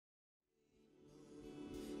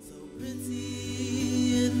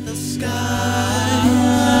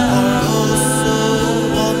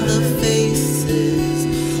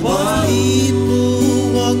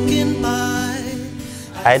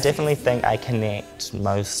I definitely think I connect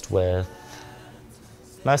most with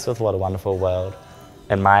What a Wonderful World.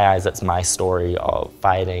 In my eyes, it's my story of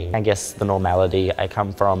fighting. I guess the normality. I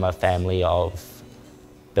come from a family of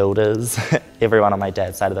builders. Everyone on my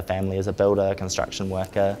dad's side of the family is a builder, a construction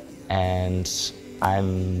worker, and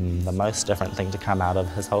I'm the most different thing to come out of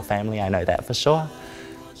his whole family. I know that for sure.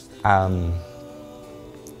 And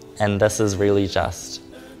this is really just,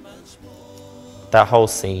 that whole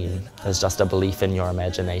scene is just a belief in your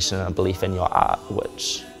imagination and a belief in your art,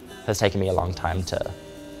 which has taken me a long time to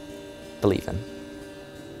believe in.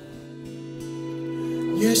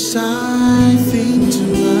 Yes, I think to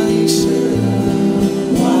myself,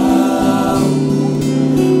 wow,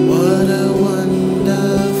 what a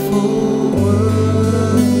wonderful world.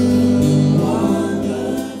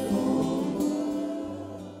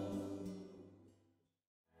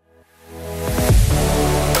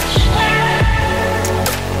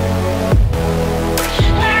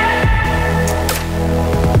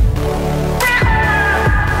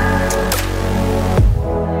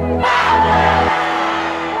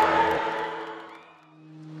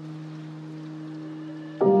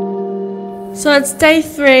 So it's day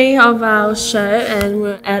 3 of our show and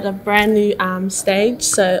we're at a brand new stage.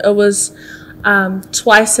 So it was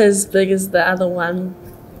twice as big as the other one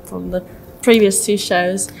from the previous 2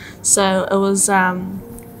 shows. So it was,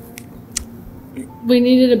 we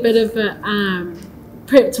needed a bit of a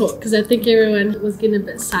prep talk because I think everyone was getting a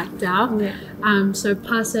bit psyched out. Yeah. So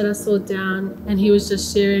Pa sat us all down and he was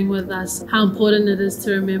just sharing with us how important it is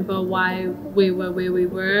to remember why we were where we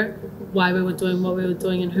were, why we were doing what we were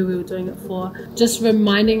doing and who we were doing it for. Just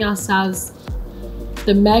reminding ourselves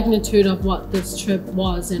the magnitude of what this trip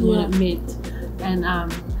was and what it meant. And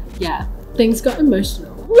yeah, things got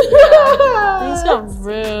emotional. Yeah, things got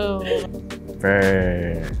real.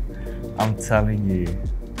 Bro, I'm telling you,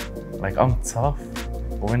 like I'm tough,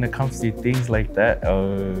 but when it comes to things like that,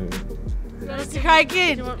 you want us to cry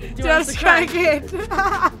again? Do you want us to cry again?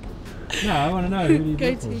 No, I want to know. Who do you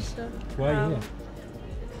Go do for? Teesha. Why are you here?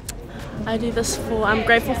 I do this for, I'm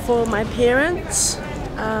grateful for my parents,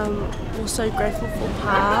 also grateful for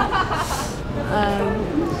Pa,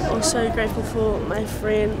 also grateful for my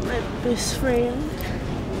friend, my best friend.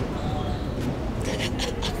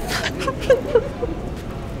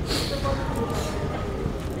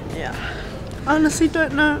 Yeah, I honestly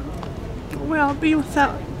don't know where I'll be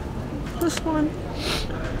without this one.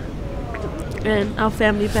 And our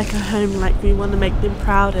family back at home, like we want to make them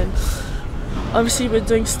proud, and obviously we're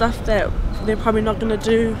doing stuff that they're probably not going to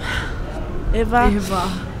do ever.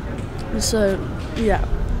 So yeah,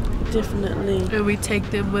 definitely. And we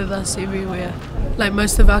take them with us everywhere. Like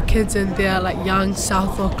most of our kids in there are like young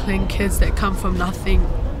South Auckland kids that come from nothing.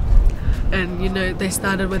 And you know, they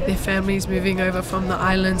started with their families moving over from the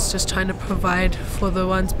islands, just trying to provide for the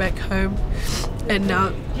ones back home. And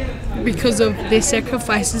now, because of their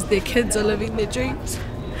sacrifices, their kids are living their dreams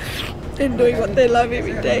and doing what they love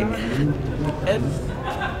every day. And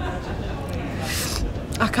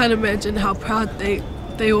I can't imagine how proud they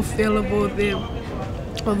all feel of all them,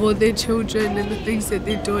 of all their children and the things that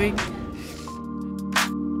they're doing.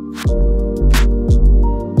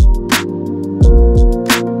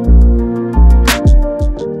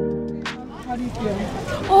 How do you feel?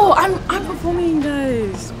 Oh, I'm performing,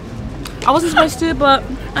 guys. I wasn't supposed to, but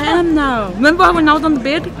I am now. Remember when I was on the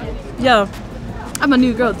bed? Yeah, I'm a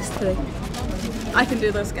new girl today. I can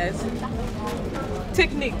do this, guys.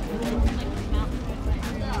 Technique.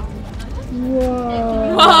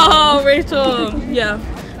 Whoa. Wow, Rachel. Yeah.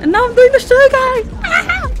 And now I'm doing the show, guys.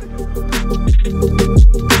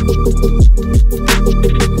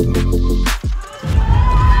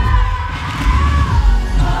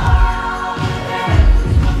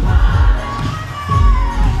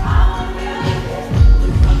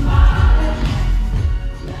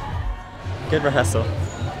 Good rehearsal,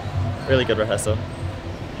 really good rehearsal.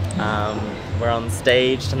 We're on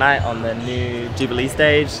stage tonight on the new Jubilee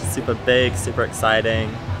stage, super big, super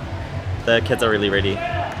exciting. The kids are really ready.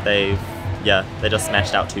 They just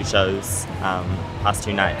smashed out 2 shows past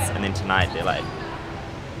 2 nights, and then tonight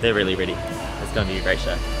they're really ready. It's going to be a great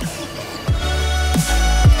show.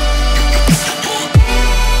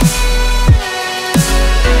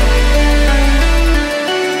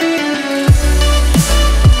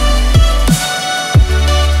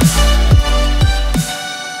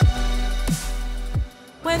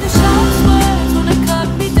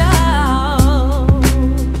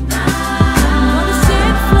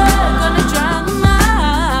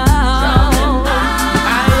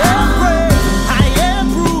 I am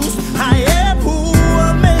bruised, I am who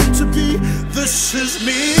I made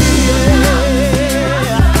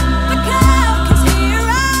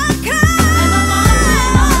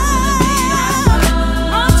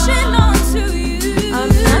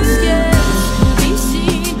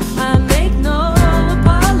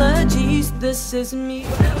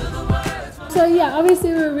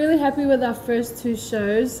obviously we're really happy with our first 2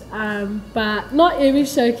 shows, but not every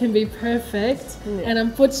show can be perfect. And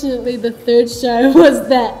unfortunately the 3rd show was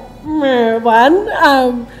that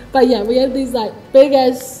one. But yeah, we had these like big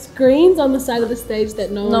ass screens on the side of the stage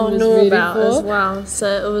that no one was knew ready about for. as well.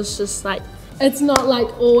 So it was just like, it's not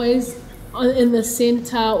like always in the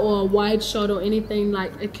center or a wide shot or anything.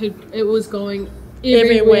 Like it was going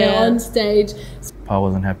everywhere on stage. I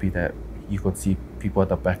wasn't happy that you could see people at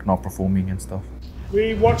the back not performing and stuff.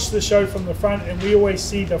 We watch the show from the front and we always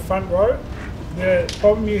see the front row. The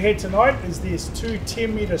problem you had tonight is there's 2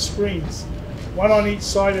 10-meter screens, one on each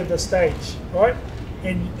side of the stage, right?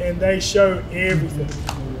 And they show everything.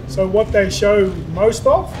 So what they show most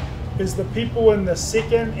of is the people in the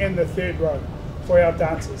 2nd and the 3rd row for our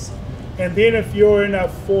dancers. And then if you're in a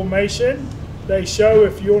formation, they show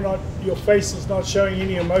if your face is not showing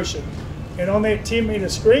any emotion. And on that 10-meter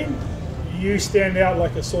screen, you stand out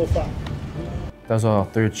like a sore thumb. That was our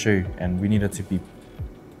 3rd show and we needed to be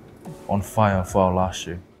on fire for our last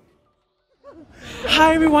show.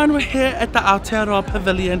 Hi everyone, we're here at the Aotearoa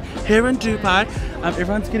Pavilion here in Dubai.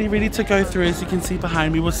 Everyone's getting ready to go through, as you can see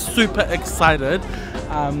behind me. We're super excited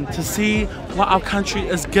to see what our country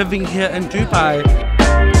is giving here in Dubai.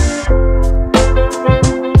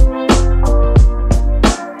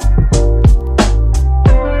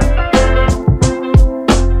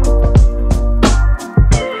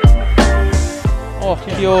 Oh,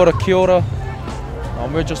 kia ora, kia ora.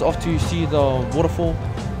 We're just off to see the waterfall.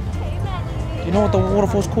 Do you know what the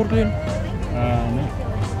waterfall's called, Glenn?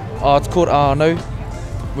 No. It's called no.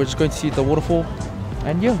 We're just going to see the waterfall.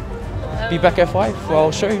 And yeah, be back at 5 for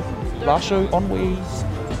our show. Last show on ways.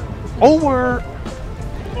 Over!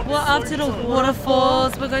 We're off to the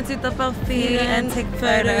waterfalls. We're going to the buffet and take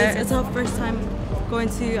photos. It's our first time going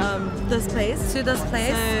to this place. So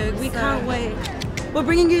we can't wait. We're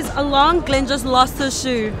bringing you along. Glenn just lost his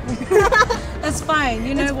shoe. It's fine.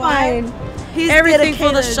 You know why? He's everything dedicated.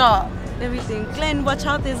 For the shot. Everything. Glenn, watch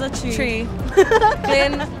out, there's a tree.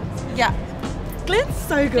 Glenn, yeah. Glenn's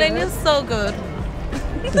so good. Glenn is so good.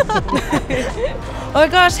 Oh my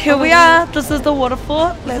gosh, here we are. This is the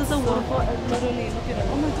waterfall. This is the waterfall. Literally, look at it.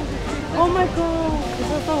 Oh my god.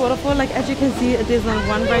 This is the waterfall. Like, as you can see, there's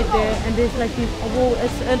one right there, and there's like these.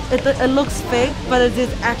 It looks fake, but it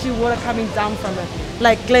is actually water coming down from it.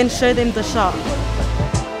 Like, Glenn showed them the shot.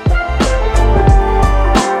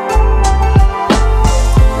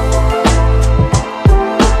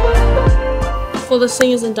 for the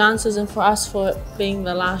singers and dancers and for us for it being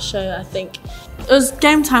the last show, I think it was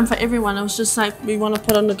game time for everyone. It was just like we want to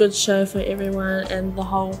put on a good show for everyone and the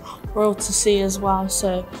whole world to see as well.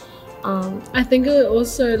 So I think it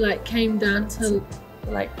also like came down to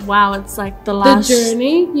like, wow, it's like the last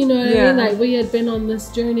journey, you know what I mean? Like we had been on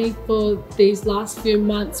this journey for these last few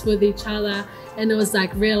months with each other, and it was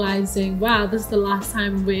like realizing, wow, this is the last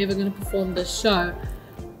time we're ever going to perform this show.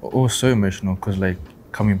 It was so emotional because like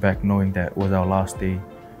coming back knowing that it was our last day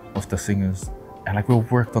of the singers, and like we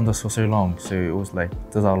worked on this for so long, so it was like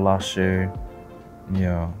this is our last show.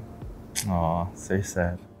 Yeah, oh, so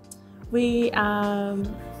sad. We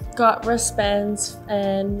got wristbands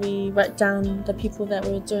and we wrote down the people that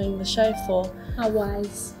we were doing the show for. Our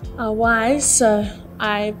wives. So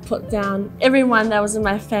I put down everyone that was in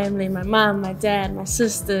my family, my mum, my dad, my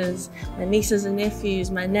sisters, my nieces and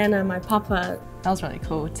nephews, my nana, my papa. That was really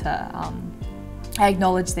cool to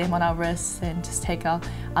acknowledge them on our wrists and just take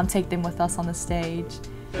them with us on the stage.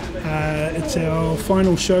 It's our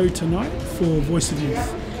final show tonight for Voice of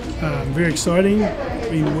Youth. Very exciting,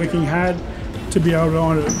 been working hard to be able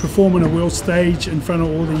to perform on a world stage in front of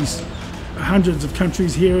all these hundreds of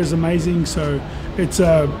countries here is amazing. So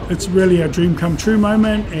it's really a dream come true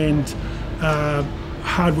moment, and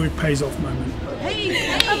hard work pays off moment.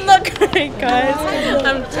 Hey, I'm not great, guys.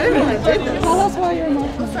 I'm doing Tell us why you're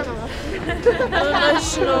emotional. I'm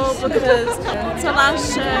emotional because it's our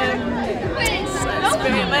last show, so it's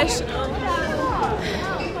very emotional.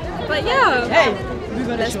 But yeah. Hey.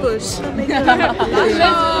 Let's push.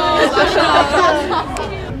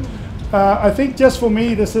 I think just for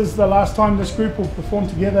me, this is the last time this group will perform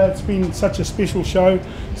together. It's been such a special show,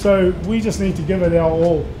 so we just need to give it our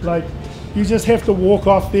all. Like, you just have to walk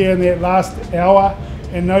off there in that last hour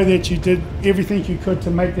and know that you did everything you could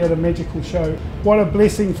to make that a magical show. What a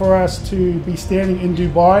blessing for us to be standing in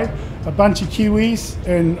Dubai, a bunch of Kiwis,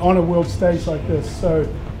 and on a world stage like this. So,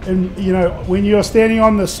 and you know, when you're standing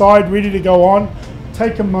on the side ready to go on,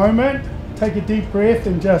 take a moment, take a deep breath,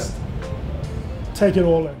 and just take it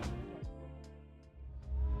all in.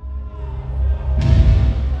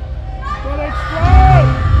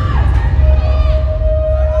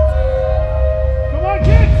 Come on,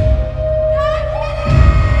 kids!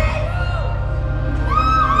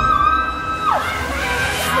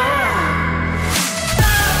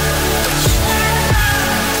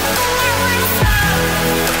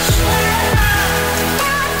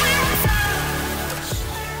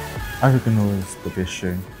 I reckon it was the best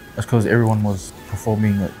show. That's because everyone was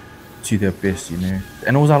performing it to their best, you know.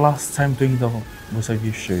 And it was our last time doing the West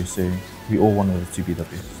Youth show, so we all wanted it to be the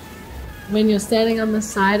best. When you're standing on the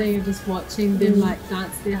side and you're just watching them like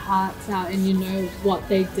dance their hearts out, and you know what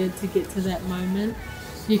they did to get to that moment,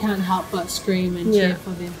 you can't help but scream and cheer for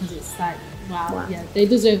them, because it's like, wow, yeah, they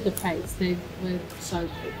deserve the praise. They were so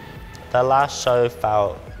good. The last show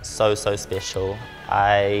felt so special.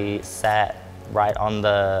 I sat right on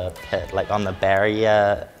the pit, like on the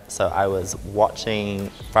barrier, so I was watching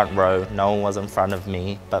front row. No one was in front of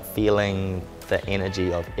me, but feeling the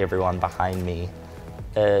energy of everyone behind me.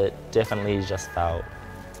 It definitely just felt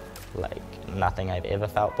like nothing I've ever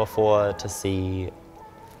felt before, to see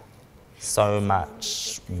so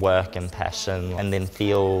much work and passion, and then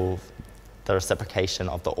feel the reciprocation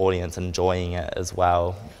of the audience enjoying it as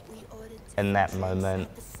well. In that moment,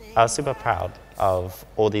 I was super proud of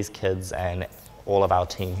all these kids and all of our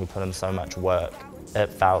team who put in so much work. It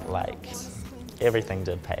felt like everything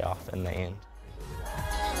did pay off in the end.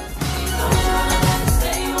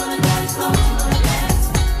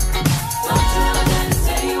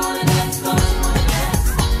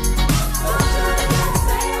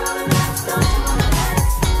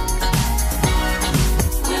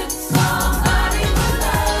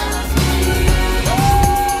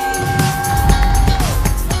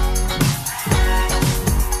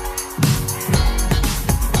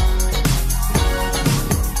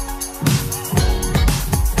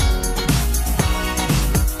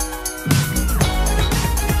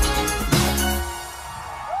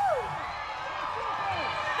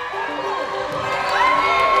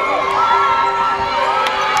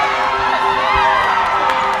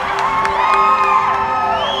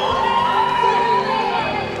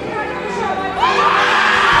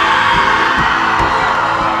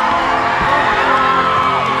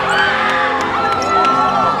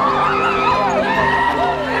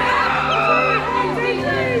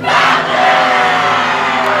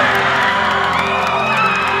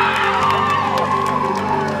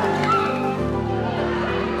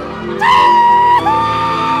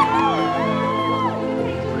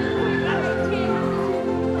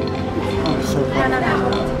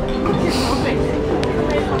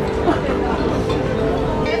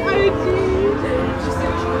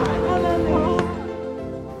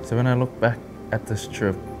 So when I look back at this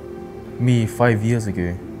trip, me 5 years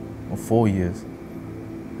ago, or 4 years,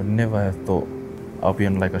 I never have thought I'll be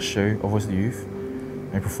on like a show of West Youth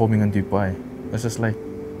and performing in Dubai. It's just like,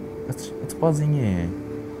 it's buzzing, yeah,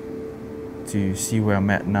 to see where I'm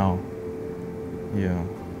at now, yeah.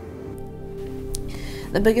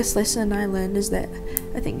 The biggest lesson I learned is that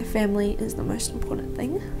I think family is the most important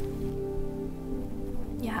thing.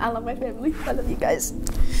 Yeah, I love my family. I love you guys.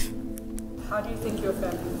 How do you think your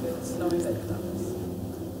family feels knowing that you've done this?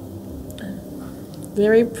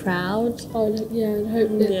 Very proud. I'd hope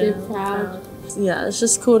that they're proud. Yeah, it's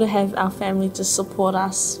just cool to have our family just support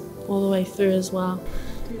us all the way through as well.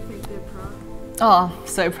 Do you think they're proud? Oh,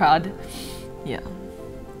 so proud. Yeah.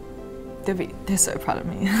 They're so proud of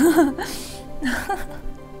me.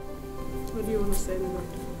 What do you want to say to them?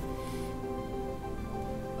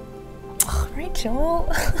 Oh, Rachel.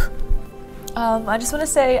 I just want to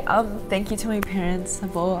say thank you to my parents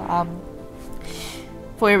for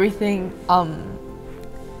everything.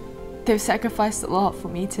 They've sacrificed a lot for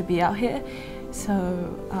me to be out here, so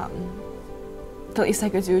the least I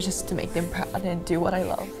could do is just to make them proud and do what I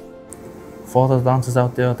love. For all the dancers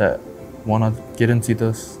out there that want to get into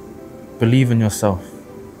this, believe in yourself,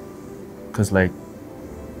 because like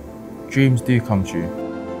dreams do come true.